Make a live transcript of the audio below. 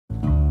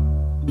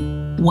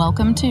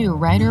Welcome to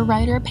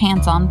Writer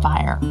Pants on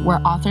Fire,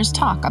 where authors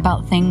talk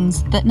about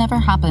things that never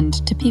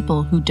happened to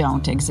people who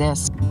don't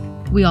exist.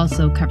 We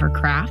also cover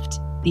craft,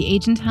 the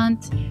agent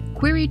hunt,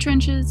 query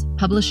trenches,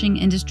 publishing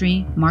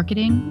industry,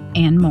 marketing,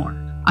 and more.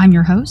 I'm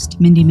your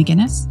host, Mindy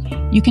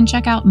McGinnis. You can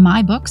check out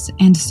my books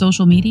and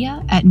social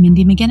media at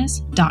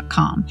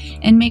mindymcginnis.com,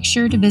 and make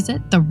sure to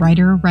visit the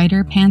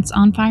Writer Pants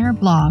on Fire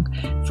blog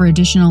for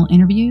additional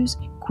interviews,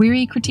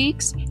 query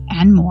critiques,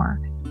 and more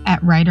at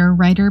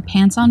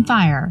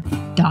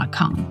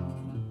writerpantsonfire.com.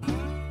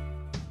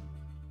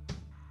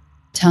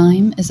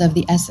 Time is of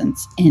the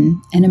essence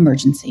in an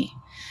emergency.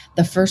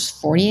 The first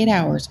 48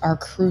 hours are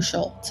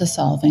crucial to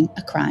solving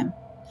a crime.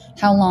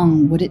 How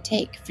long would it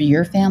take for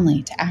your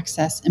family to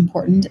access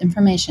important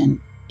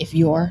information if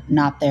you're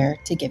not there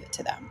to give it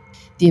to them?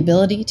 The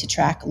ability to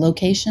track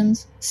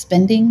locations,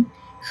 spending,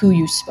 who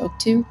you spoke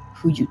to,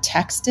 who you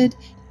texted,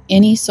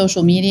 any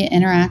social media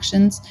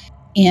interactions,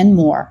 and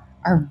more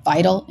are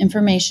vital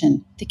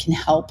information that can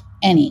help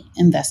any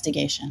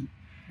investigation.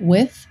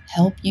 With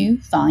Help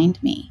You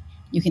Find Me,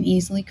 you can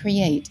easily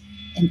create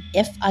an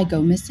If I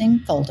Go Missing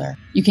folder.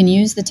 You can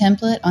use the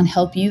template on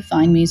Help You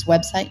Find Me's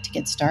website to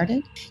get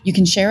started. You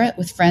can share it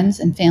with friends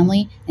and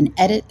family and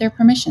edit their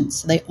permissions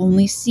so they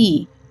only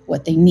see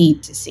what they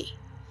need to see.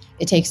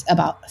 It takes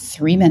about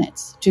 3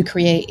 minutes to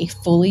create a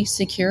fully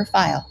secure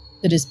file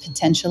that is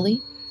potentially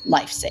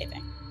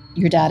life-saving.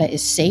 Your data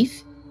is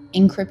safe,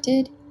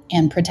 encrypted,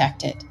 and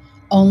protected.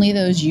 Only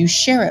those you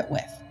share it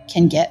with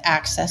can get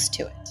access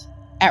to it.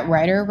 At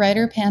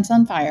Writer Pants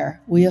on Fire,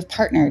 we have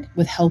partnered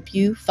with Help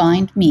You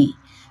Find Me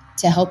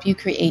to help you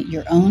create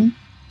your own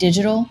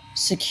digital,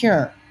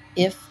 secure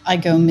If I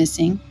Go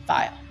Missing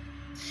file.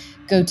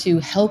 Go to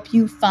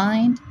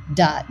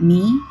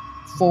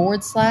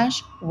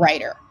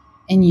helpyoufindme.me/writer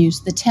and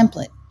use the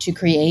template to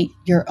create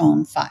your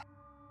own file.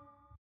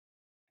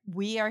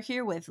 We are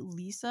here with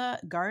Lisa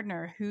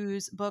Gardner,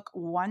 whose book,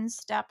 One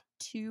Step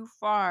Too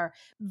Far.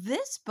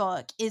 This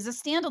book is a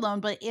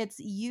standalone, but it's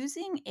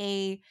using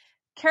a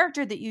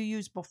character that you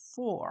used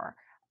before,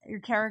 your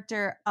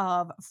character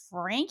of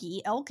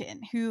Frankie Elkin,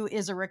 who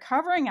is a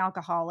recovering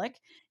alcoholic.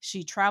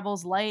 She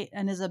travels light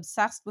and is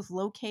obsessed with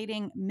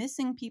locating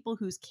missing people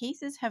whose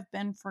cases have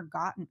been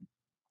forgotten,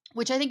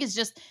 which I think is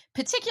just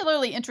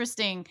particularly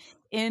interesting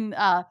in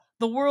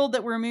the world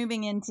that we're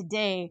moving in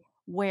today,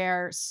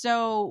 where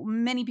so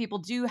many people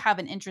do have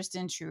an interest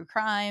in true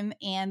crime,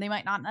 and they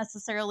might not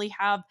necessarily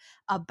have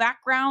a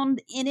background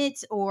in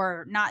it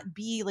or not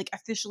be like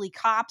officially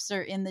cops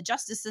or in the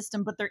justice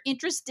system, but they're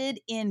interested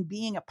in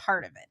being a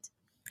part of it.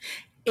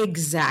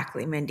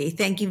 Exactly, Mindy.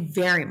 Thank you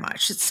very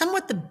much. It's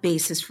somewhat the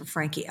basis for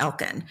Frankie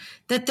Elkin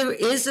that there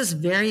is this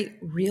very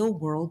real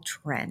world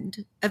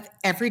trend of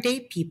everyday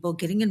people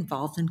getting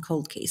involved in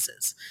cold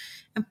cases.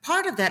 And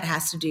part of that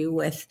has to do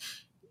with,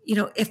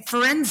 if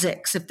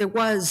forensics, if there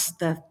was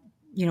the,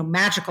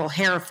 magical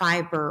hair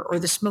fiber or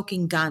the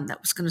smoking gun that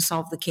was going to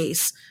solve the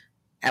case,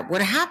 that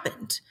would have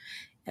happened.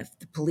 If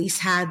the police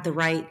had the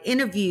right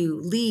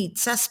interview, lead,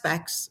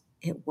 suspects,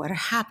 it would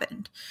have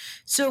happened.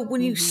 So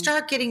when you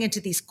start getting into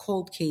these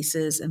cold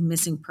cases and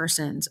missing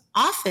persons,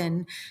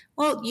 often,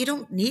 you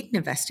don't need an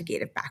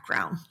investigative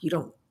background. You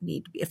don't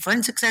need to be a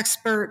forensics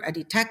expert, a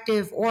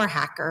detective, or a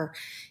hacker.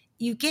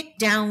 You get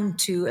down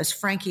to, as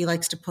Frankie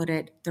likes to put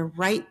it, the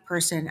right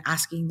person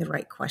asking the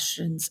right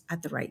questions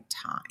at the right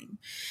time.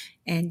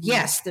 And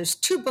yes, there's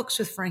 2 books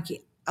with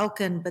Frankie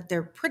Elkin, but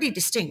they're pretty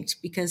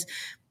distinct because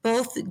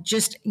both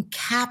just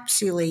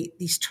encapsulate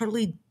these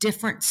totally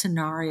different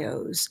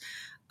scenarios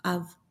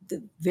of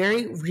the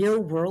very real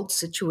world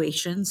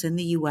situations in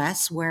the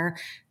US where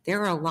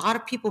there are a lot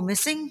of people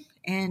missing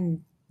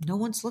and no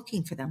one's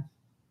looking for them.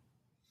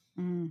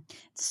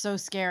 It's so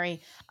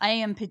scary. I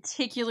am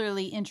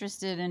particularly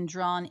interested and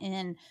drawn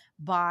in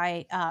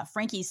by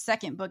Frankie's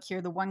second book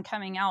here, the one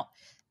coming out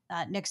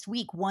next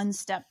week, One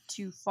Step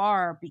Too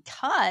Far,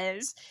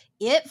 because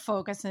it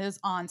focuses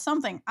on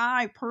something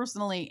I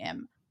personally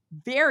am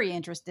very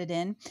interested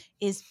in,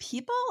 is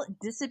people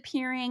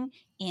disappearing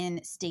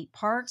in state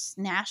parks,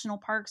 national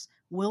parks,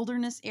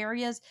 wilderness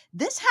areas.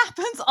 This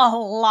happens a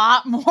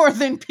lot more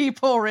than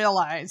people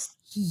realize.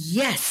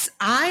 Yes,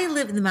 I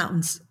live in the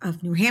mountains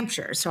of New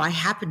Hampshire, so I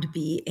happen to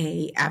be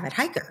an avid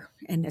hiker,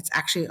 and it's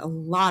actually a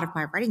lot of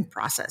my writing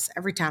process.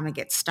 Every time I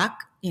get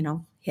stuck,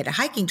 hit a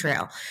hiking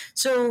trail.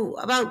 So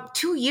about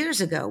 2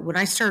 years ago, when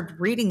I started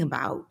reading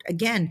about,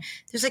 again,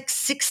 there's like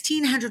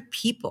 1,600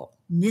 people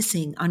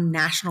missing on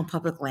national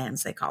public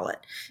lands, they call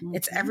it.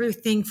 It's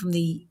everything from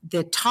the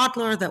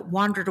toddler that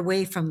wandered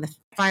away from the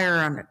fire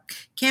on a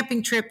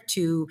camping trip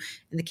to,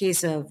 in the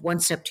case of One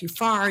Step Too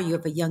Far, you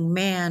have a young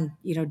man,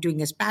 doing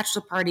his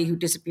bachelor party who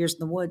disappears in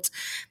the woods.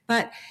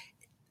 But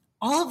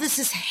all of this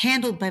is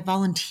handled by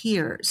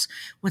volunteers.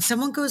 When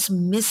someone goes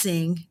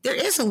missing, there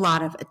is a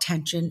lot of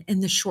attention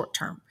in the short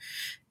term.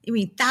 I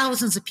mean,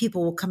 thousands of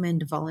people will come in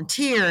to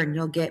volunteer, and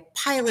you'll get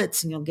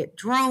pilots, and you'll get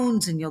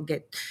drones, and you'll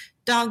get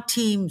dog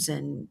teams,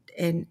 and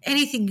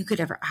anything you could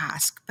ever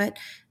ask. But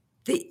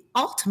they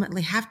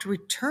ultimately have to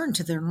return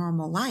to their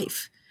normal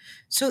life.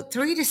 So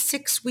 3 to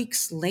 6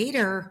 weeks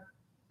later,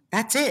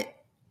 that's it.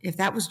 If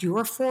that was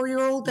your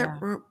 4-year-old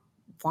that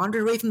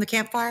wandered away from the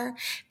campfire,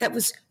 that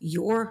was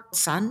your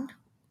son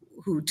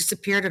who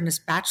disappeared on his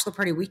bachelor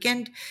party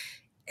weekend,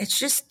 it's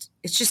just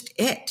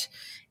it.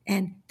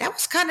 And that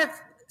was kind of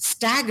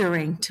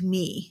staggering to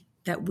me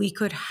that we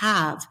could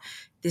have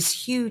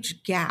this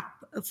huge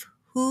gap of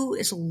who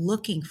is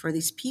looking for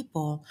these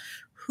people,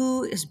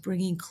 who is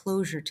bringing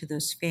closure to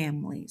those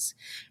families.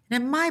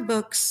 And in my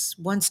books,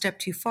 One Step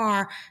Too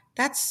Far,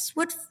 that's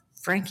what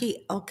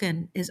Frankie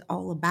Elkin is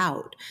all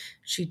about.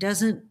 She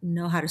doesn't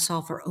know how to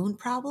solve her own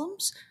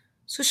problems,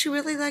 so she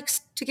really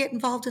likes to get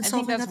involved in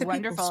solving other people's. I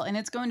think that's wonderful, and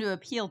it's going to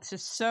appeal to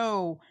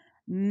so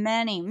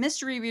many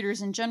mystery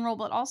readers in general,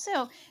 but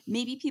also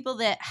maybe people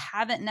that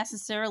haven't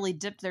necessarily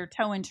dipped their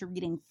toe into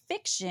reading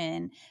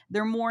fiction.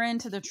 They're more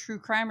into the true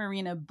crime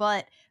arena,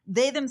 but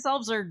they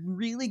themselves are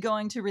really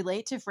going to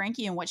relate to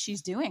Frankie and what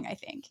she's doing, I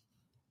think.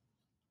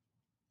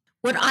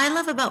 What I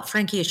love about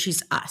Frankie is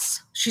she's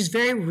us. She's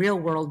very real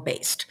world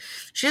based.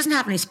 She doesn't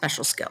have any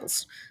special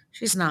skills.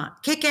 She's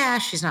not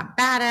kick-ass. She's not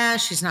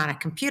badass. She's not a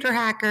computer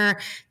hacker.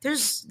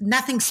 There's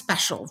nothing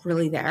special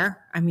really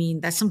there. I mean,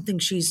 that's something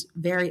she's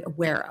very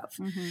aware of.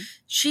 Mm-hmm.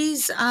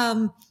 She's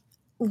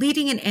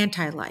leading an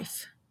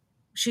anti-life.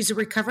 She's a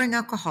recovering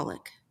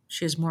alcoholic.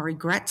 She has more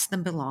regrets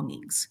than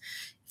belongings.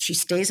 If she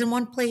stays in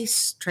one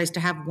place, tries to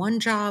have one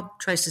job,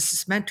 tries to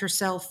cement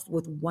herself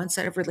with one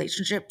set of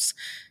relationships,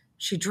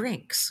 she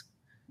drinks.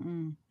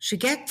 She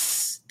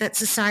gets that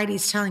society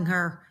is telling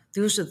her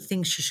those are the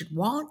things she should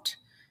want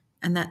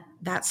and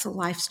that's the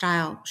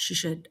lifestyle she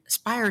should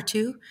aspire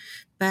to.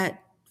 But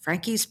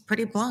Frankie's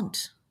pretty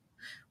blunt.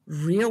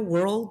 Real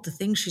world, the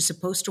things she's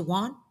supposed to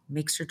want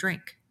makes her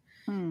drink.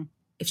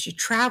 If she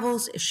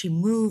travels, if she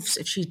moves,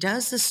 if she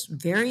does this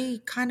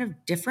very kind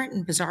of different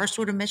and bizarre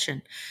sort of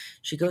mission,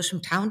 she goes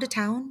from town to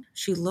town.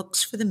 She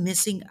looks for the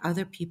missing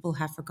other people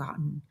have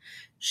forgotten.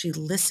 She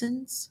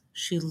listens,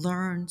 she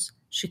learns,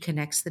 she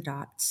connects the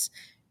dots.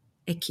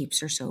 It keeps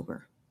her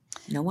sober.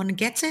 No one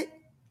gets it,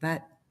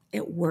 but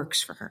it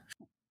works for her.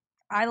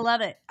 I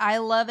love it. I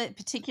love it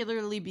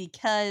particularly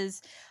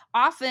because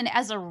often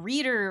as a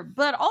reader,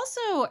 but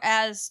also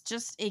as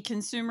just a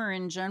consumer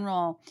in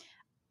general,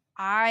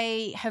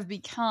 I have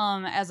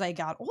become, as I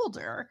got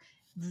older,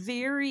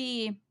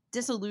 very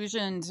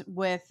disillusioned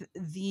with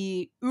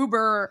the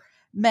Uber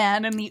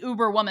man and the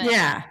Uber woman.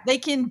 Yeah. They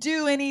can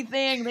do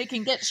anything. They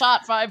can get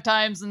shot 5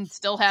 times and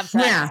still have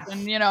sex. Yeah.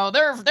 And,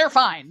 they're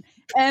fine.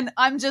 And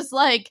I'm just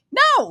like,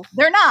 no,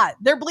 they're not.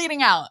 They're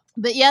bleeding out.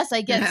 But yes,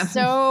 I get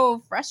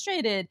so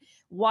frustrated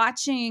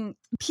watching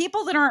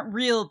people that aren't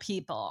real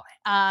people,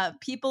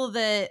 people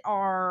that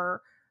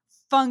are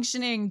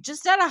functioning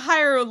just at a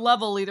higher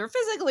level, either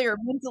physically or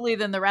mentally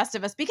than the rest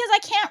of us, because I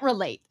can't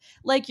relate.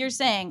 Like you're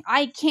saying,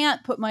 I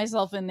can't put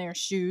myself in their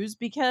shoes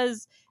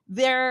because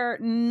they're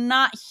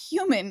not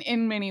human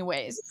in many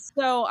ways.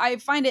 So I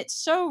find it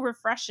so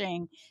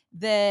refreshing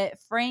that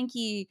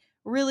Frankie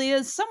really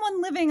is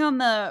someone living on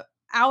the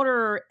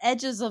outer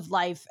edges of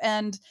life,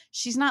 and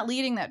she's not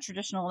leading that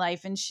traditional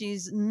life, and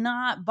she's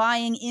not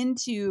buying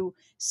into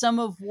some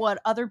of what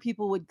other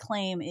people would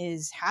claim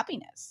is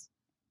happiness.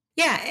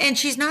 Yeah, and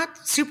she's not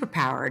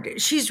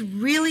superpowered. She's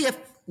really a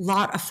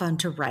lot of fun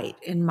to write.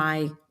 In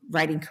my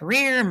writing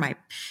career, my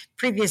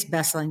previous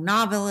best-selling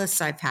novelists,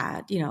 I've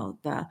had,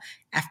 the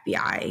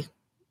FBI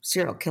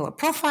serial killer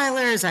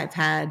profilers. I've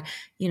had,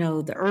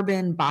 the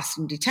urban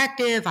Boston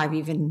detective. I've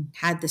even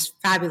had this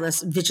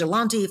fabulous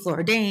vigilante,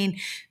 Flora Dane,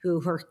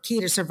 who her key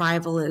to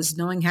survival is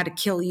knowing how to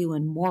kill you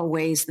in more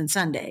ways than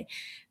Sunday.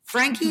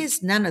 Frankie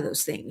is none of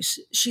those things.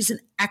 She's an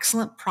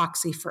excellent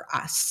proxy for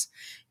us.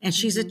 And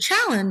she's a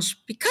challenge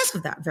because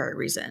of that very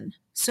reason.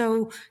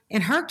 So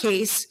in her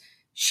case,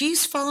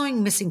 she's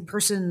following missing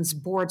persons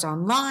boards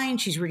online.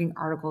 She's reading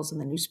articles in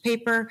the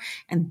newspaper.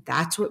 And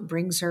that's what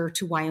brings her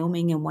to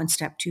Wyoming and One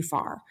Step Too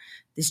Far.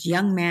 This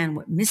young man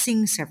went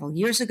missing several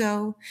years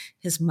ago.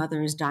 His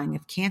mother is dying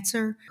of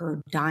cancer.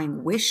 Her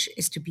dying wish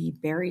is to be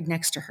buried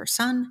next to her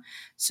son.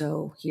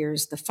 So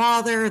here's the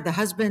father, the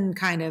husband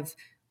kind of,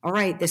 all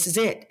right, this is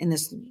it. And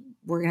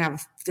we're going to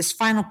have this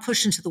final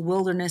push into the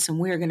wilderness and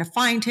we're going to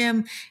find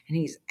him. And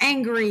he's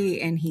angry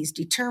and he's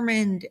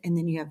determined. And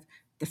then you have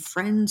the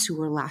friends who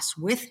were last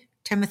with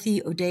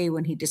Timothy O'Day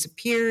when he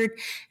disappeared,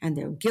 and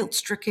they're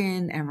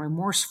guilt-stricken and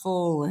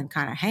remorseful and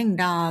kind of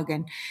hangdog.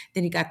 And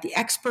then you got the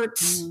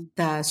experts,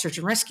 the search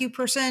and rescue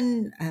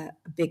person, a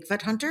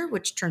Bigfoot hunter,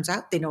 which turns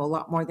out they know a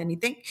lot more than you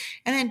think.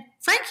 And then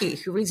Frankie,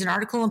 who reads an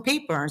article in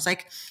paper and is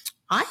like,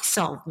 I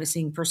solve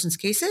missing persons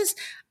cases.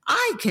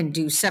 I can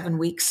do 7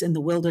 weeks in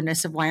the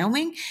wilderness of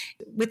Wyoming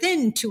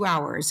within 2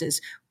 hours.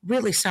 Is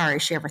really sorry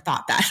she ever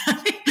thought that.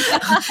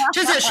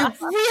 Turns out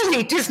she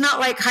really does not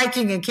like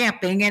hiking and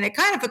camping. And it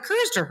kind of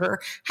occurs to her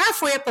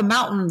halfway up a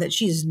mountain that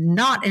she's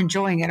not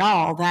enjoying at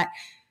all, that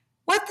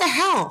what the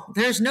hell?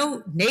 There's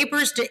no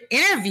neighbors to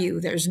interview.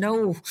 There's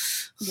no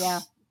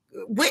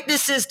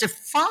witnesses to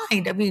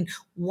find. I mean,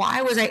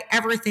 why was I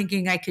ever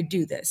thinking I could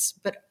do this?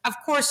 But of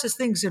course, as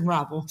things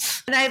unravel.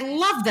 And I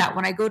love that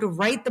when I go to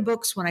write the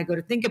books, when I go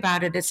to think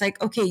about it, it's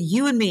like, okay,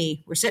 you and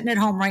me, we're sitting at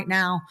home right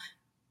now.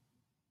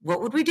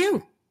 What would we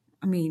do?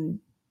 I mean,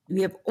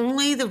 we have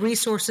only the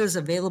resources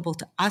available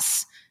to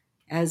us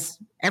as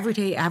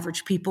everyday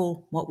average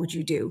people. What would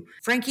you do?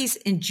 Frankie's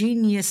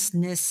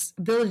ingeniousness,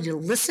 ability to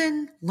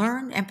listen,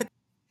 learn, empathy.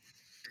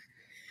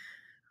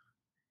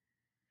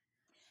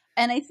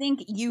 And I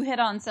think you hit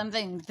on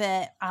something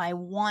that I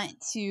want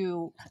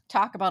to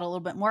talk about a little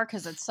bit more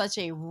because it's such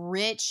a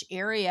rich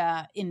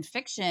area in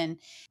fiction.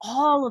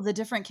 All of the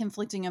different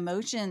conflicting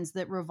emotions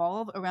that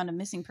revolve around a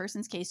missing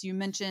persons case. You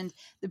mentioned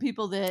the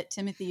people that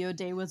Timothy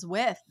O'Day was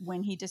with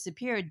when he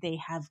disappeared. They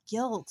have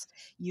guilt.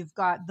 You've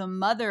got the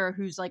mother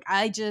who's like,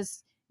 I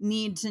just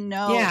need to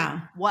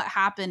know what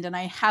happened, and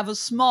I have a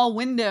small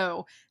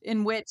window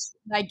in which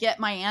I get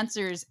my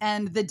answers.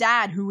 And the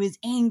dad who is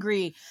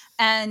angry,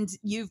 and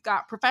you've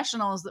got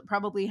professionals that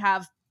probably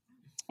have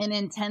an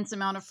intense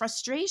amount of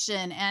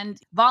frustration, and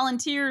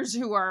volunteers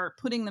who are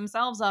putting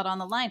themselves out on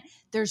the line.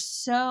 There's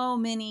so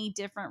many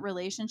different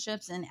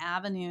relationships and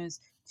avenues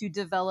to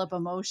develop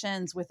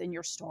emotions within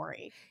your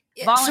story.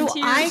 So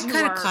I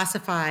kind of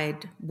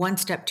classified One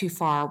Step Too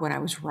Far when I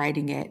was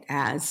writing it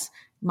as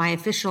my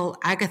official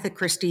Agatha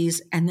Christie's,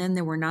 and then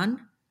there were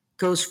none,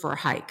 goes for a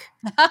hike.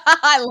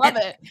 I love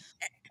it.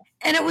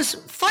 And it was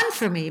fun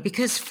for me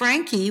because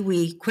Frankie,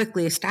 we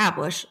quickly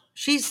established,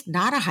 she's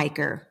not a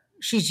hiker.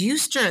 She's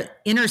used to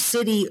inner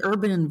city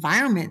urban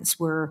environments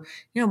where,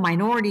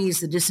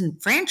 minorities, the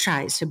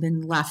disenfranchised have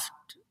been left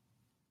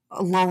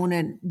alone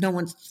and no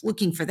one's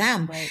looking for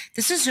them. Right.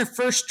 This is her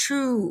first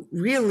true,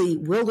 really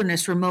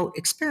wilderness remote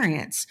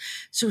experience.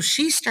 So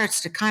she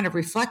starts to kind of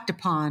reflect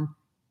upon,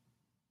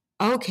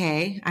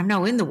 okay, I'm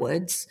now in the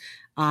woods.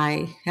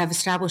 I have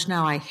established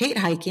now I hate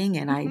hiking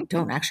and I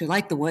don't actually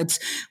like the woods.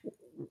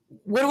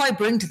 What do I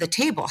bring to the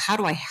table? How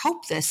do I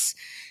help this?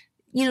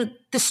 The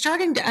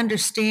starting to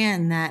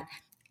understand that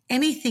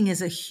anything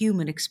is a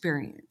human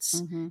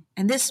experience. Mm-hmm.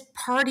 And this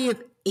party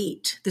of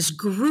 8, this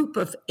group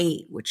of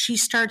 8, which she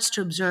starts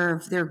to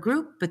observe, they're a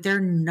group, but they're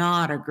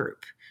not a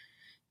group.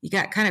 You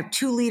got kind of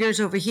 2 leaders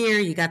over here.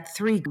 You got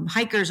 3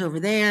 hikers over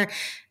there,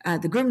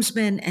 the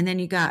groomsmen, and then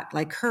you got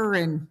like her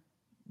and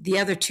the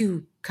other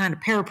 2 kind of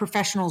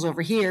paraprofessionals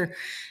over here.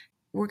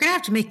 We're going to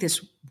have to make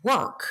this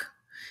work.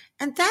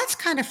 And that's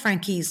kind of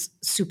Frankie's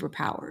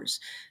superpowers.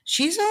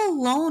 She's a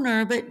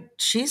loner, but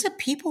she's a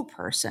people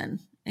person.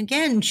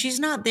 Again, she's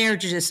not there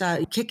to just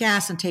kick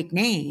ass and take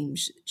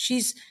names.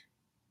 She's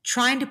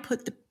trying to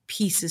put the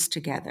pieces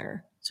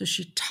together. So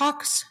she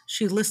talks,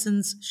 she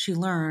listens, she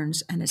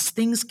learns, and as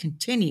things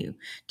continue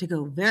to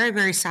go very,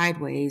 very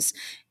sideways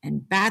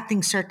and bad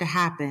things start to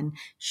happen,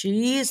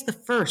 she is the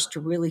first to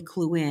really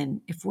clue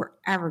in, if we're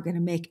ever going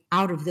to make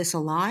out of this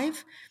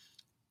alive,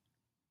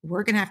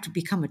 we're going to have to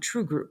become a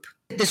true group.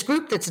 This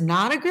group that's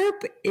not a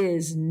group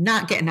is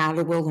not getting out of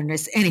the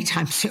wilderness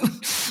anytime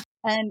soon.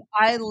 And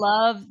I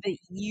love that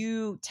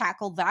you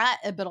tackle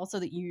that, but also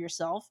that you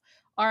yourself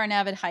are an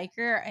avid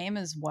hiker. I am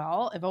as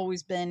well. I've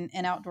always been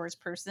an outdoors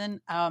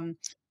person.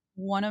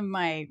 One of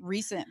my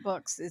recent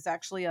books is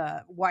actually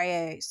a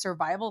YA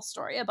survival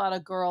story about a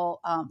girl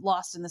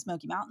lost in the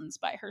Smoky Mountains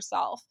by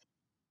herself.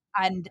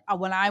 And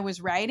when I was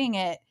writing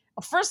it,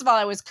 first of all,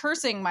 I was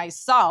cursing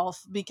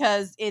myself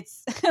because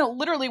it's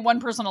literally one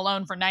person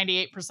alone for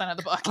 98% of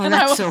the book. Oh, and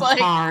that's I was so like,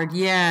 hard.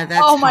 Yeah,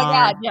 that's oh my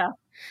hard. God, yeah.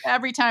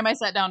 Every time I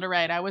sat down to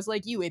write, I was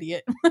like, you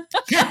idiot.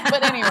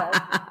 But anyway,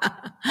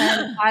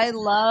 and I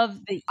love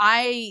that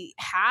I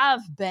have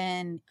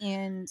been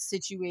in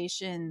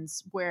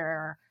situations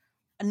where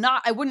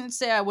I wouldn't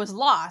say I was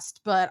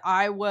lost, but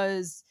I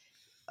was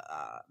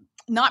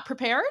not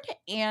prepared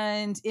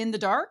and in the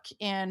dark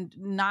and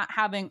not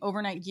having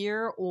overnight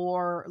gear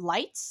or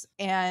lights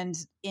and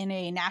in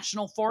a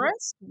national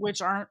forest,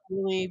 which aren't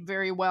really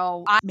very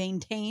well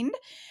maintained.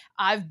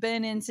 I've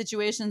been in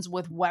situations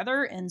with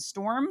weather and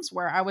storms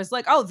where I was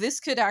like, oh, this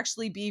could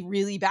actually be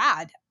really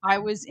bad. I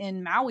was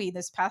in Maui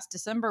this past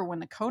December when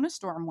the Kona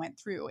storm went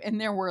through and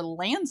there were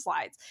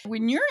landslides.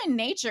 When you're in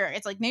nature,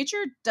 it's like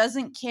nature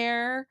doesn't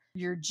care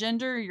your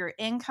gender, your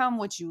income,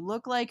 what you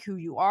look like, who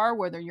you are,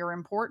 whether you're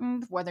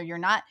important, whether you're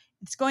not.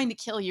 It's going to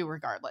kill you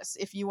regardless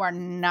if you are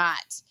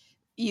not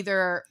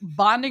either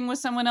bonding with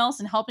someone else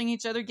and helping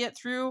each other get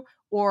through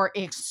or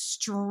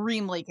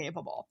extremely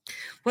capable.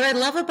 What I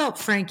love about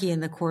Frankie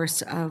in the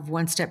course of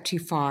One Step Too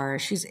Far,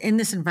 she's in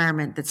this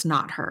environment that's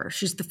not her.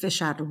 She's the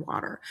fish out of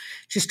water.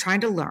 She's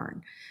trying to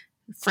learn.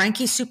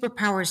 Frankie's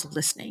superpower is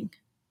listening.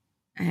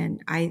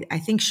 And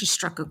I think she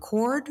struck a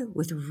chord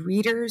with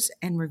readers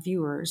and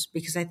reviewers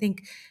because I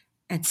think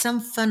at some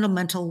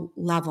fundamental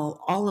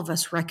level, all of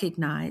us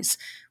recognize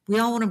we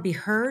all want to be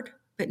heard,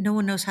 but no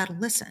one knows how to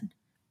listen.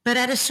 But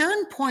at a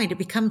certain point, it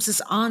becomes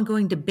this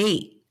ongoing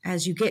debate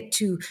as you get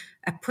to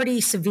a pretty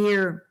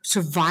severe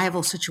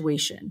survival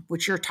situation,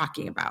 which you're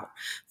talking about.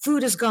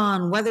 Food is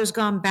gone, weather's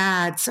gone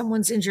bad,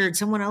 someone's injured,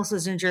 someone else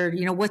is injured.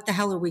 What the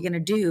hell are we going to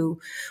do?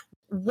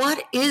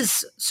 What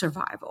is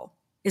survival?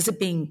 Is it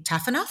being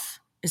tough enough?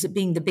 Is it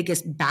being the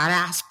biggest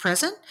badass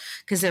present?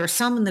 Because there are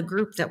some in the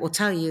group that will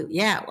tell you,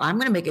 yeah, well, I'm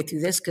going to make it through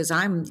this because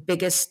I'm the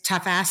biggest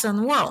tough ass in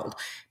the world.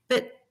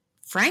 But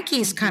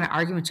Frankie's kind of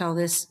argument to all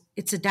this,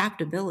 it's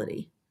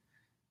adaptability.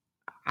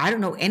 I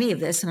don't know any of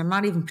this, and I'm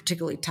not even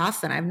particularly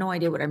tough, and I have no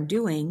idea what I'm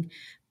doing,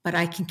 but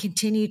I can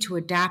continue to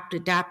adapt,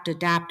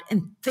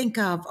 and think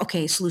of,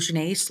 okay, solution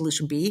A,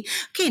 solution B.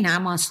 Okay, now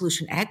I'm on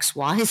solution X,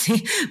 Y,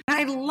 Z.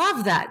 I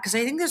love that because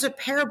I think there's a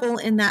parable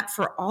in that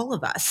for all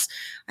of us.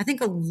 I think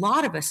a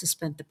lot of us have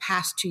spent the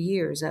past 2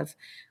 years of,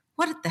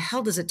 what the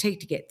hell does it take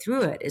to get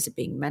through it? Is it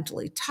being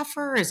mentally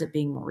tougher? Is it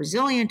being more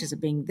resilient? Is it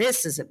being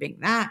this? Is it being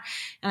that?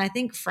 And I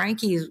think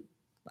Frankie's,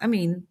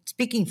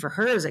 speaking for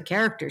her as a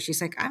character,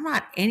 she's like, I'm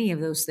not any of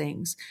those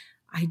things.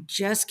 I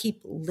just keep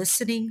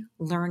listening,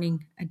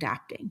 learning,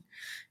 adapting.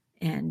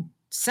 And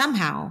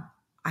somehow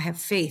I have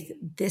faith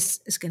this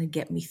is going to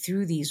get me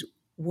through these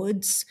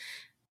woods.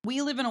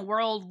 We live in a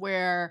world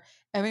where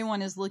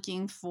everyone is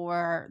looking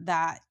for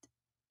that.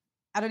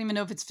 I don't even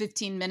know if it's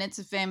 15 minutes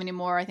of fame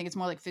anymore. I think it's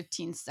more like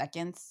 15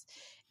 seconds.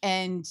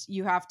 And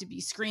you have to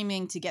be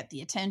screaming to get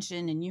the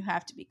attention, and you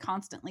have to be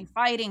constantly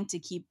fighting to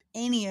keep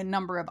any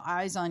number of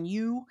eyes on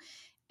you.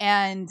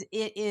 And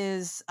it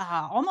is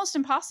almost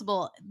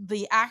impossible.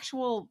 The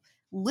actual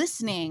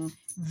listening,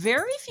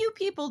 very few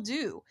people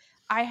do.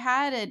 I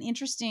had an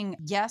interesting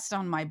guest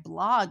on my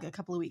blog a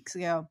couple of weeks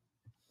ago,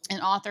 an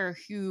author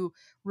who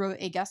wrote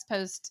a guest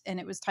post, and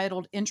it was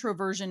titled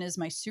 "Introversion is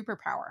My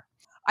Superpower."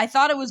 I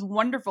thought it was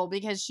wonderful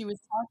because she was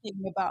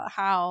talking about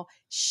how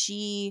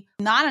she's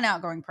not an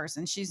outgoing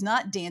person. She's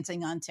not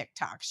dancing on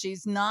TikTok.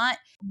 She's not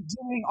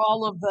doing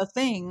all of the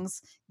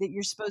things that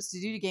you're supposed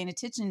to do to gain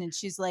attention. And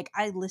she's like,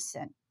 I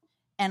listen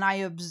and I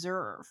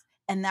observe.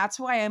 And that's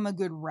why I'm a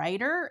good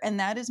writer. And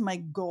that is my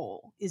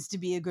goal, is to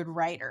be a good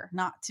writer,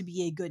 not to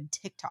be a good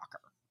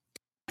TikToker.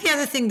 The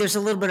other thing, there's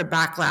a little bit of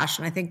backlash,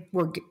 and I think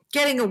we're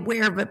getting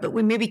aware of it, but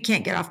we maybe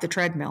can't get off the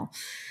treadmill.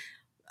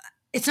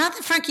 It's not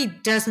that Frankie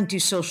doesn't do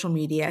social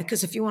media,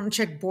 because if you want to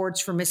check boards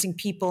for missing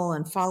people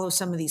and follow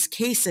some of these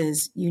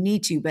cases, you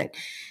need to. But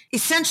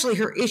essentially,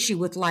 her issue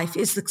with life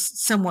is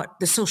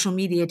somewhat the social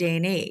media day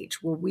and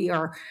age, where we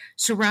are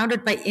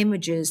surrounded by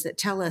images that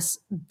tell us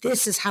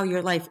this is how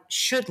your life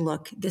should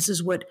look. This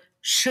is what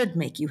should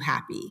make you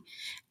happy.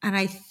 And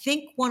I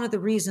think one of the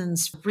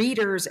reasons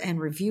readers and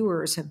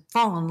reviewers have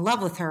fallen in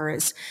love with her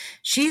is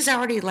she's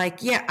already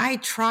like, yeah, I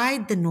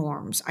tried the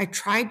norms. I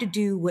tried to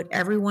do what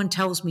everyone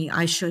tells me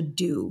I should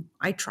do.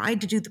 I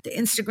tried to do the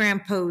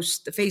Instagram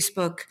post, the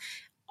Facebook.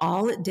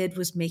 All it did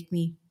was make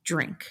me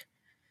drink.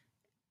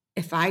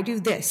 If I do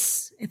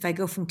this, if I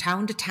go from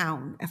town to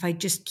town, if I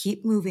just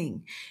keep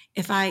moving,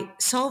 if I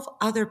solve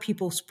other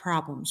people's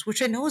problems,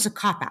 which I know is a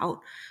cop-out,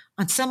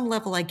 on some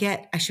level I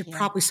get I should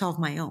probably solve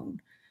my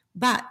own.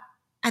 But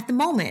at the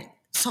moment,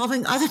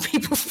 solving other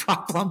people's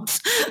problems,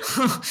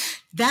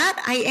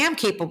 that I am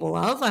capable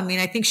of. I mean,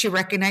 I think she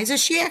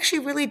recognizes she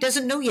actually really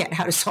doesn't know yet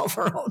how to solve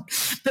her own.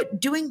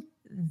 But doing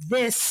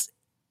this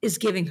is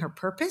giving her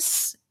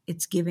purpose.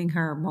 It's giving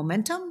her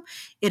momentum.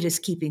 It is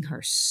keeping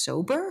her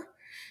sober.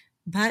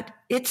 But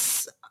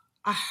it's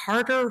a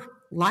harder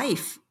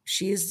life.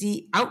 She is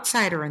the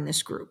outsider in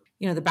this group.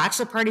 You know, the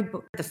bachelor party,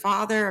 the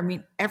father, I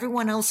mean,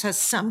 everyone else has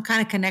some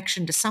kind of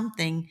connection to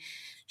something.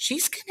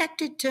 She's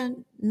connected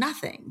to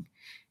nothing.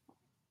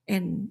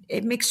 And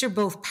it makes her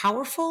both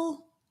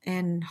powerful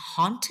and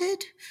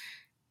haunted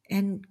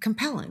and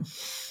compelling.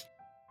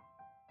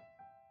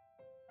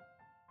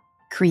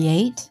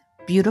 Create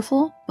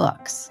beautiful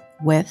books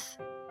with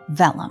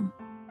Vellum.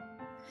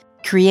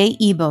 Create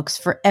ebooks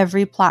for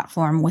every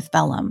platform with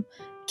Vellum: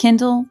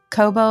 Kindle,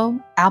 Kobo,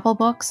 Apple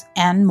Books,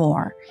 and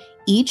more.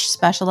 Each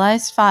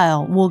specialized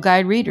file will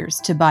guide readers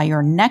to buy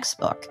your next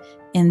book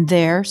in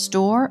their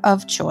store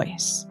of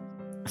choice.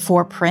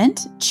 For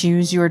print,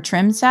 choose your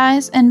trim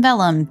size and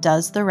Vellum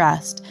does the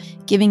rest,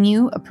 giving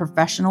you a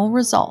professional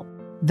result.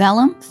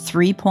 Vellum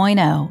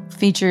 3.0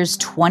 features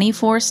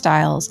 24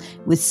 styles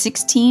with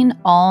 16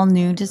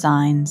 all-new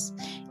designs.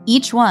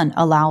 Each one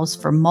allows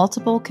for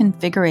multiple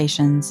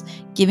configurations,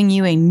 giving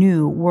you a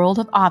new world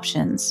of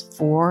options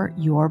for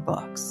your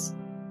books.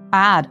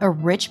 Add a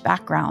rich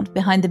background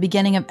behind the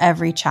beginning of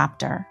every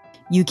chapter.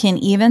 You can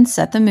even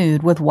set the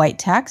mood with white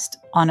text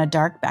on a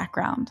dark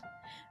background.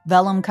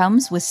 Vellum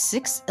comes with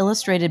 6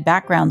 illustrated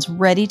backgrounds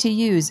ready to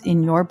use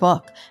in your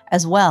book,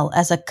 as well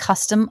as a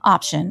custom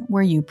option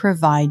where you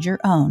provide your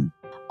own.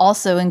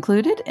 Also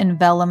included in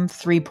Vellum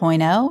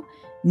 3.0,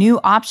 new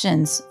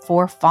options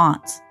for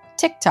fonts,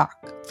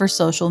 TikTok for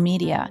social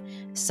media,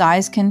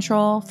 size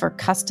control for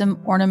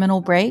custom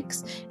ornamental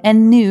breaks,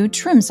 and new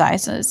trim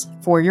sizes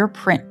for your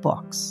print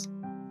books.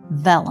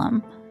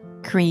 Vellum.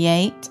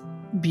 Create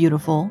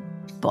beautiful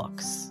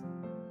books.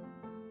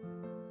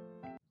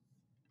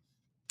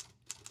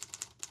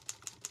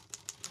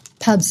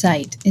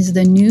 PubSite is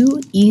the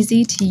new,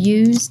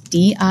 easy-to-use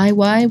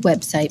DIY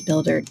website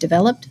builder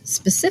developed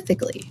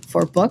specifically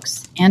for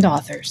books and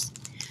authors.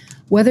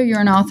 Whether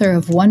you're an author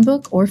of one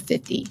book or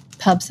 50,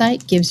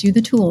 PubSite gives you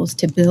the tools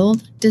to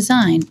build,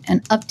 design,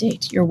 and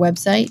update your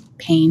website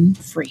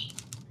pain-free.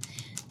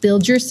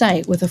 Build your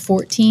site with a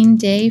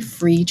 14-day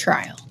free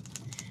trial.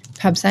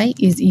 PubSite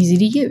is easy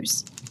to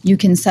use. You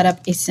can set up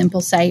a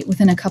simple site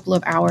within a couple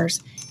of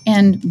hours,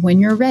 and when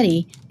you're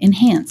ready,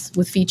 enhance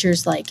with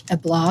features like a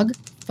blog,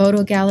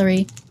 photo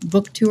gallery,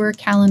 book tour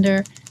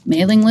calendar,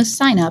 mailing list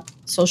sign-up,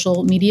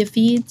 social media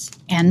feeds,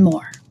 and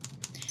more.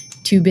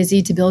 Too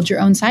busy to build your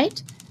own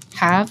site?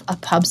 Have a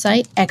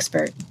PubSite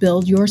expert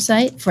build your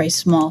site for a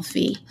small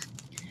fee.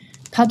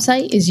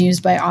 PubSite is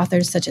used by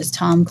authors such as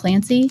Tom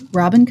Clancy,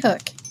 Robin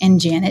Cook, and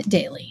Janet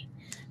Daly.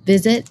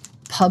 Visit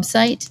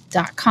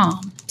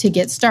pubsite.com to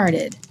get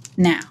started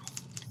now.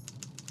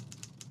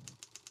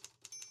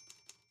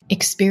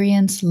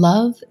 Experience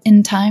Love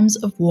in Times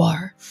of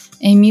War,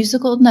 a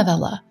musical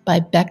novella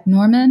by Beck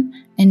Norman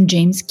and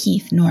James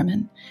Keith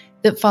Norman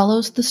that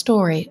follows the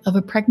story of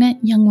a pregnant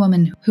young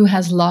woman who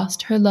has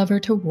lost her lover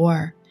to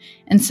war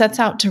and sets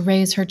out to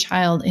raise her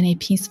child in a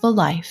peaceful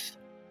life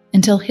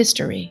until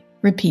history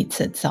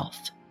repeats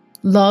itself.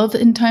 Love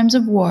in Times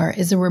of War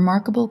is a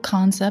remarkable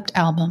concept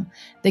album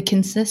that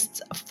consists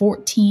of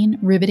 14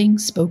 riveting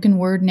spoken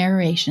word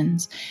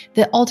narrations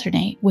that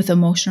alternate with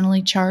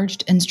emotionally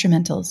charged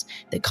instrumentals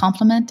that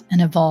complement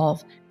and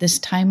evolve this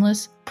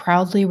timeless,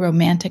 proudly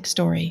romantic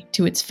story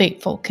to its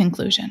fateful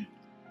conclusion.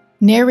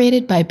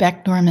 Narrated by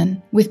Beck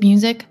Norman, with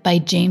music by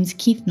James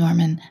Keith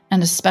Norman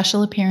and a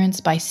special appearance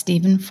by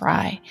Stephen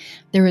Fry,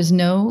 there is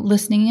no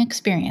listening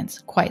experience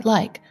quite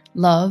like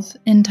Love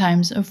in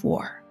Times of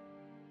War.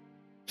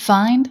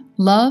 Find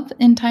Love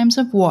in Times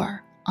of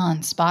War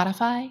on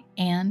Spotify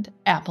and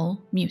Apple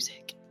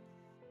Music.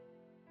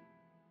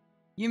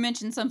 You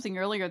mentioned something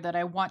earlier that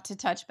I want to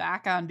touch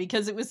back on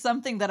because it was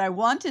something that I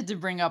wanted to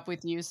bring up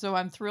with you. So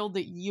I'm thrilled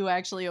that you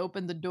actually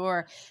opened the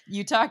door.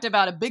 You talked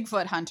about a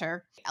Bigfoot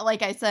hunter.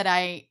 Like I said,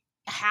 I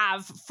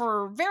have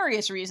for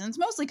various reasons,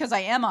 mostly because I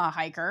am a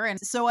hiker. And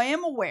so I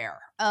am aware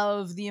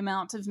of the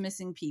amount of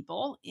missing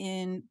people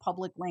in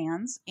public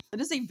lands. It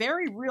is a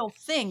very real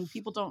thing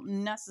people don't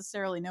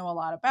necessarily know a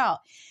lot about.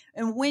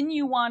 And when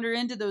you wander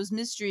into those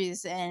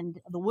mysteries and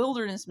the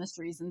wilderness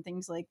mysteries and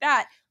things like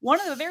that,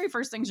 one of the very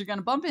first things you're going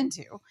to bump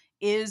into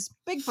is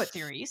Bigfoot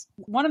theories.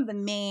 One of the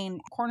main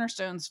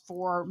cornerstones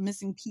for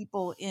missing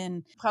people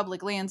in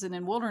public lands and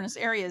in wilderness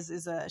areas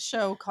is a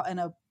show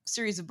and a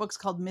series of books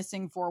called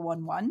Missing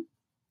 411.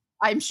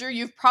 I'm sure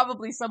you've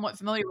probably somewhat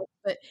familiar with it,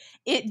 but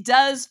it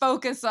does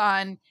focus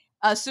on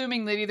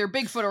assuming that either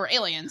Bigfoot or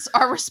aliens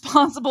are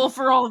responsible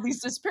for all of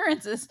these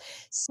disappearances.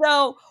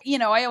 So,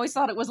 I always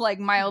thought it was like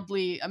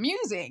mildly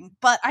amusing,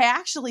 but I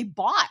actually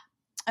bought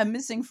a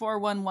Missing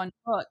 411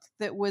 book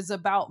that was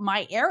about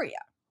my area.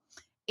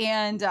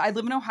 And I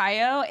live in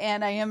Ohio,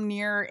 and I am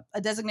near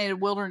a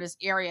designated wilderness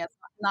area. It's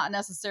not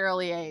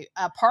necessarily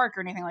a park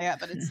or anything like that,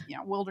 but it's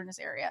wilderness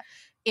area.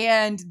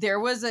 And there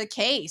was a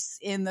case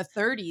in the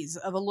 30s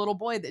of a little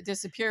boy that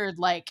disappeared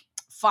like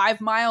 5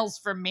 miles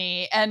from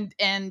me, and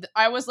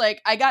I was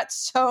like, I got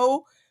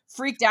so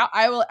freaked out.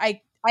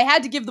 I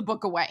had to give the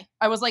book away.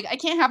 I was like, I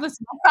can't have this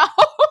in my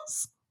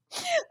house.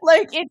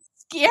 Like, it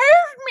scared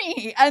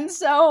me. And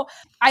so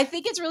I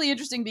think it's really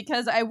interesting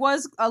because I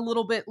was a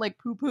little bit like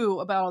poo-poo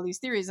about all these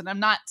theories. And I'm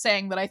not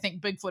saying that I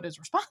think Bigfoot is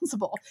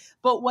responsible,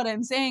 but what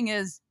I'm saying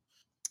is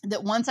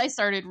that once I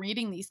started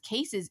reading these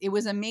cases, it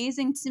was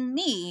amazing to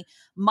me,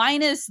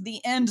 minus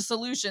the end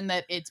solution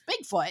that it's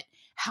Bigfoot,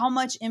 how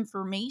much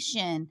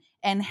information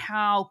and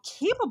how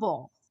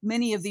capable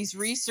many of these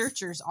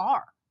researchers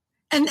are.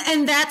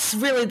 And that's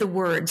really the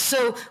word.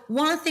 So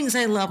one of the things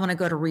I love when I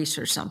go to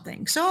research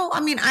something. So,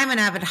 I'm an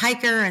avid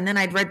hiker, and then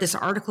I'd read this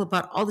article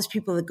about all these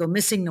people that go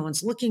missing, no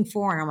one's looking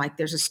for. And I'm like,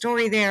 there's a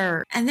story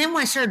there. And then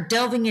when I started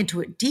delving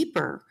into it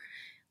deeper,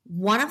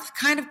 one of the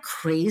kind of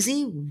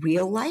crazy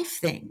real life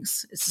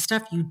things, it's the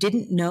stuff you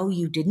didn't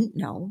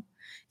know.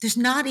 There's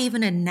not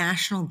even a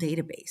national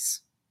database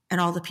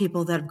and all the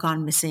people that have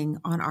gone missing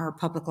on our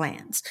public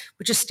lands,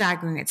 which is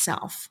staggering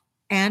itself.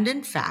 And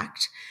in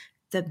fact,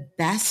 the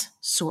best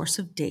source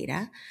of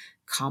data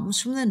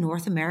comes from the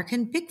North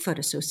American Bigfoot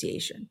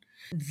Association.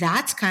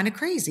 That's kind of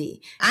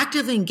crazy.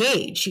 Actively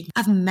engaged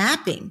of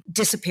mapping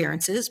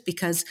disappearances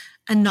because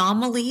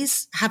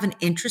anomalies have an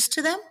interest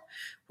to them,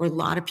 where a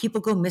lot of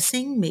people go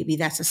missing. Maybe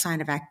that's a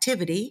sign of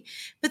activity.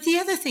 But the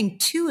other thing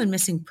too in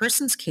missing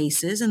persons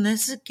cases, and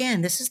this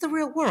is the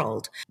real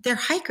world, they're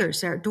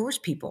hikers, they're outdoors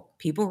people.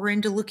 People who are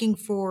into looking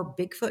for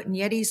Bigfoot and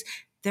Yetis.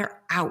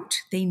 They're out.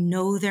 They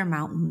know their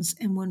mountains.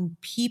 And when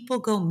people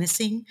go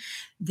missing,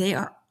 they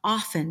are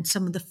often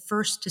some of the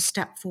first to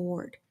step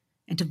forward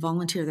and to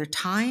volunteer their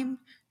time,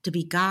 to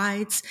be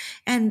guides.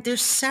 And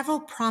there's several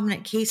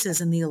prominent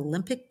cases in the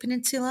Olympic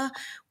Peninsula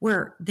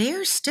where it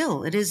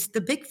is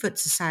the Bigfoot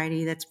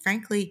Society that's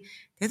frankly,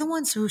 they're the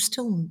ones who are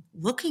still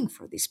looking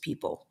for these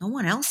people. No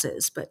one else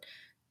is, but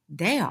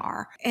they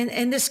are,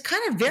 and this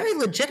kind of very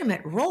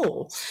legitimate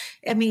role.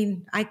 I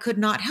mean, I could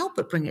not help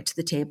but bring it to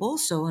the table.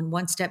 So in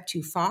One Step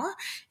Too Far,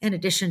 in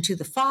addition to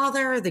the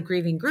father, the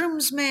grieving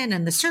groomsman,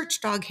 and the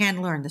search dog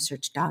handler, and the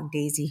search dog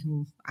Daisy,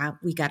 whom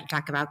we got to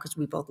talk about because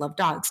we both love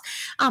dogs,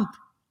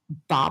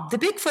 Bob the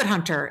Bigfoot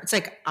hunter. It's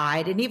like,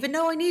 I didn't even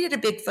know I needed a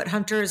Bigfoot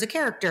hunter as a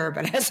character,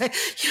 but as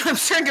I'm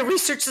starting to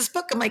research this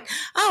book, I'm like,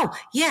 oh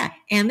yeah,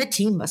 and the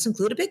team must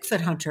include a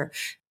Bigfoot hunter.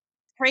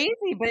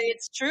 Crazy, but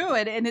it's true.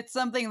 And it's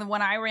something that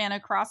when I ran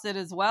across it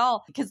as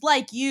well, because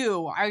like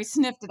you, I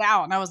sniffed it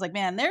out and I was like,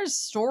 man, there's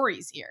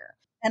stories here.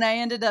 And I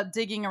ended up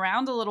digging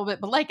around a little bit.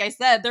 But like I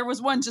said, there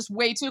was one just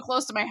way too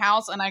close to my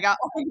house and I got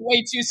like,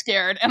 way too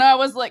scared. And I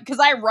was like, because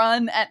I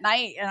run at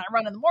night and I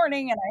run in the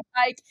morning and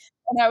I hike.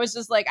 And I was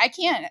just like, I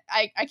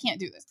can't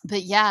do this.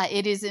 But yeah,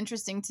 it is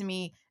interesting to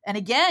me. And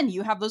again,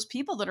 you have those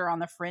people that are on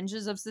the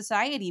fringes of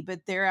society,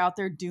 but they're out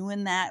there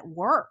doing that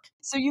work.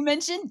 So you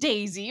mentioned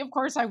Daisy. Of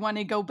course, I want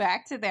to go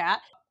back to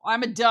that.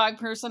 I'm a dog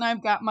person.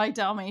 I've got my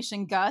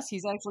Dalmatian Gus.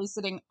 He's actually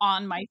sitting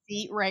on my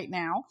feet right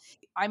now.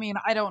 I mean,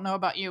 I don't know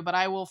about you, but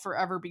I will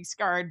forever be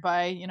scarred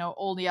by,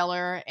 Old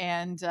Yeller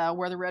and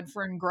Where the Red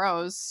Fern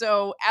Grows.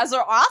 So as an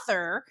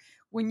author,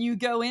 when you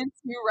go into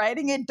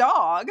writing a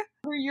dog,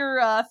 what are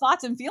your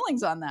thoughts and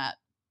feelings on that?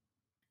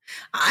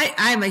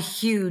 I'm a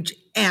huge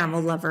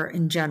animal lover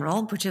in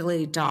general,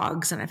 particularly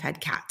dogs, and I've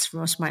had cats for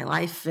most of my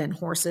life and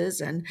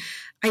horses, and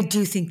I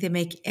do think they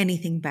make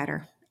anything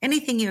better.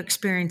 Anything you're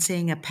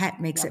experiencing, a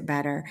pet makes it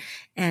better.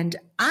 And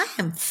I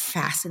am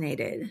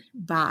fascinated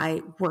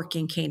by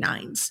working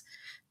canines,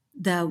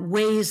 the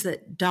ways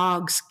that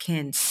dogs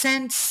can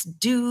sense,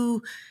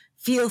 do,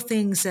 feel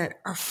things that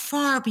are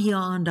far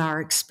beyond our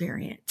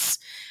experience.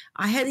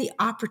 I had the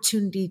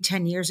opportunity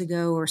 10 years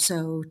ago or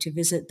so to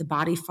visit the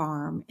Body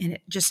Farm, and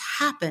it just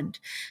happened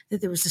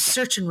that there was a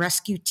search and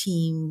rescue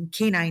team,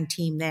 canine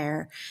team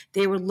there.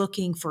 They were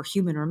looking for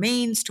human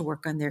remains to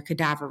work on their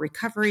cadaver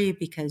recovery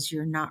because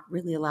you're not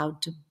really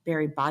allowed to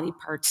bury body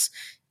parts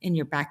in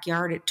your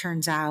backyard, it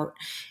turns out.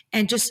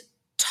 And just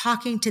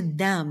talking to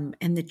them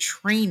and the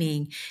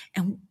training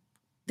and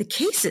the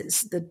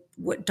cases,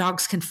 what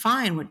dogs can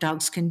find, what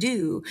dogs can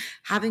do,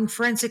 having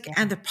forensic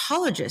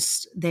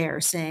anthropologists there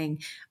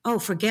saying, oh,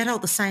 forget all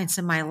the science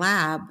in my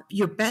lab.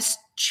 Your best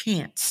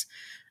chance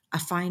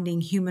of finding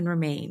human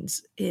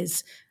remains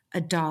is a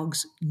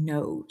dog's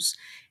nose.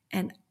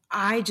 And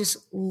I just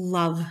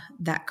love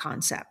that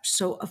concept.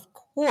 So of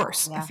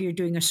course, if you're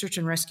doing a search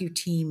and rescue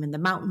team in the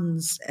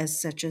mountains,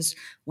 such as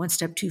One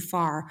Step Too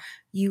Far,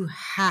 you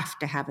have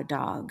to have a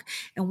dog.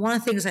 And one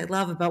of the things I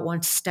love about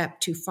One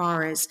Step Too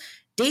Far is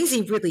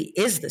Daisy really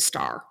is the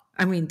star.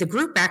 I mean, the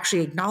group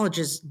actually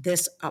acknowledges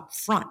this up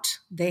front.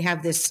 They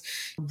have this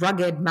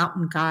rugged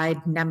mountain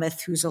guide,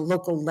 Nemeth, who's a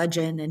local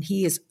legend, and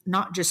he is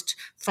not just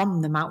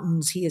from the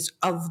mountains, he is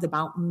of the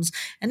mountains.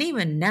 And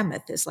even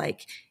Nemeth is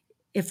like,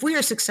 if we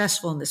are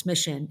successful in this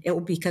mission, it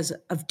will be because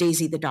of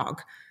Daisy the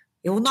dog.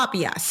 It will not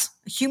be us.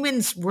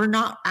 Humans, we're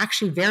not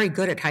actually very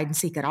good at hide and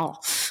seek at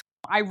all.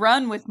 I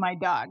run with my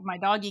dog. My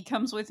doggy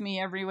comes with me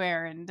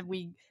everywhere, and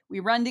we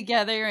run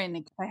together,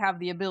 and I have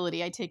the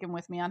ability. I take him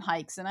with me on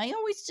hikes, and I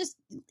always just,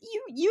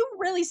 you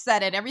really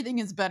said it. Everything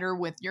is better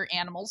with your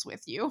animals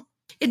with you.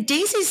 And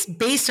Daisy's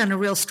based on a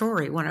real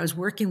story. When I was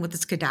working with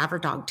this cadaver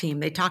dog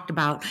team, they talked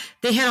about,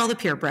 they had all the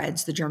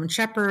purebreds, the German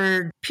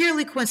Shepherd.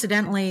 Purely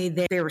coincidentally,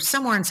 they were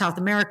somewhere in South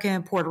America,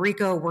 in Puerto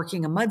Rico,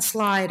 working a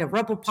mudslide, a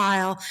rubble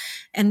pile,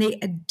 and they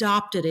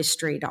adopted a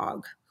stray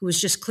dog who was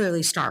just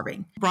clearly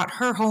starving. Brought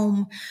her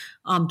home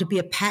to be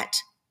a pet.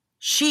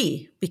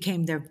 She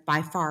became their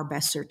by far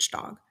best search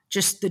dog.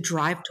 Just the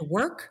drive to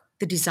work,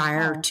 the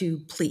desire to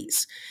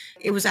please.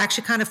 It was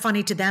actually kind of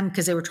funny to them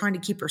because they were trying to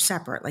keep her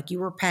separate. Like, you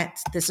were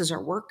pets, this is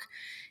our work.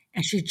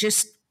 And she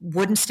just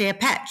wouldn't stay a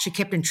pet. She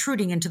kept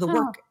intruding into the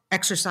work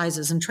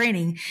exercises and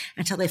training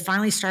until they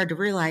finally started to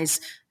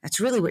realize that's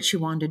really what she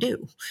wanted to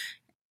do.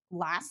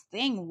 Last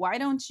thing, why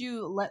don't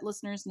you let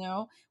listeners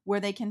know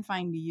where they can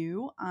find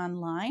you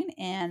online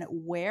and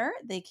where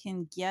they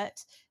can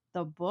get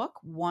the book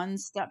One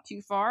Step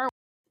Too Far?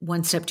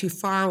 One Step Too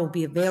Far will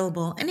be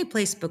available any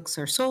place books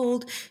are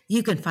sold.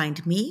 You can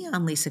find me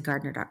on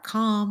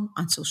lisagardner.com,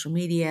 on social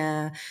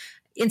media,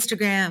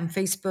 Instagram,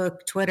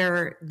 Facebook,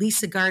 Twitter,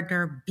 Lisa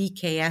Gardner,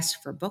 BKS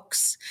for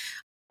books.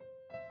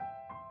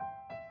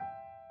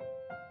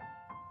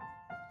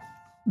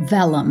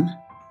 Vellum,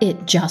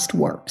 It Just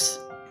Works.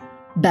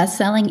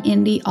 Best-selling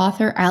indie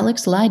author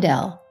Alex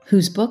Lydell,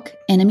 whose book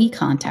Enemy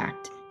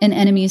Contact, An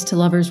Enemies to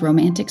Lovers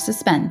Romantic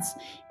Suspense,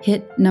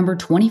 hit number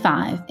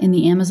 25 in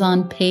the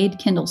Amazon paid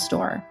Kindle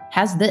store,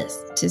 has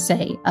this to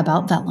say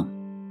about Vellum.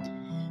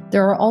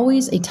 There are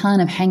always a ton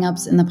of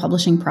hang-ups in the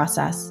publishing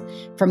process,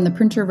 from the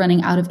printer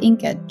running out of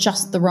ink at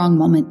just the wrong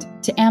moment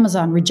to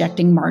Amazon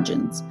rejecting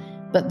margins.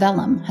 But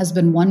Vellum has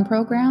been one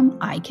program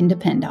I can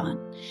depend on.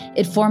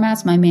 It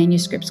formats my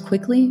manuscripts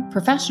quickly,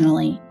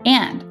 professionally,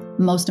 and,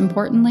 most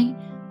importantly,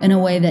 in a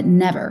way that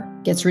never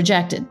gets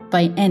rejected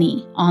by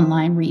any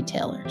online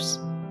retailers.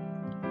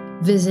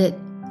 Visit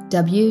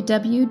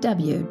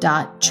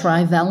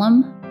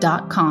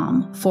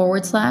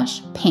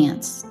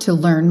www.trivellum.com/pants to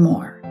learn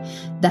more.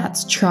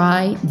 That's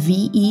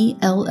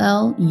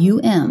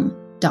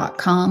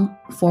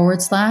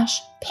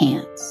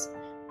trivellum.com/pants.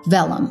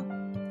 Vellum.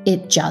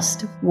 It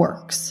just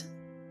works.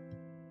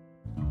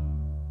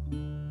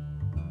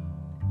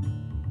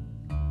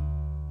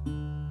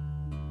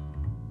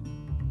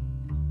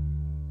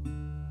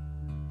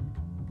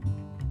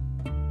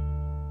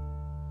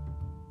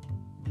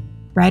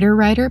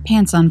 Writer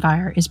Pants on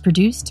Fire is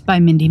produced by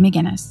Mindy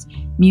McGinnis.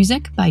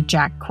 Music by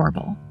Jack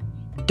Corbel.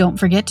 Don't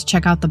forget to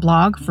check out the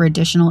blog for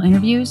additional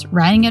interviews,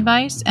 writing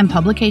advice, and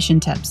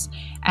publication tips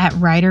at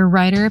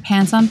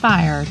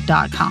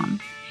writerpantsonfire.com.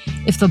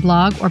 If the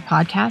blog or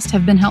podcast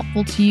have been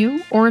helpful to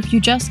you, or if you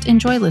just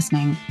enjoy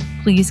listening,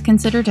 please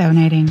consider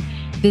donating.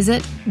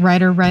 Visit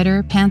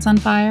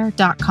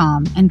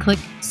writerpantsonfire.com and click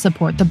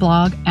Support the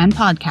Blog and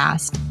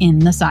Podcast in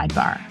the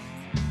sidebar.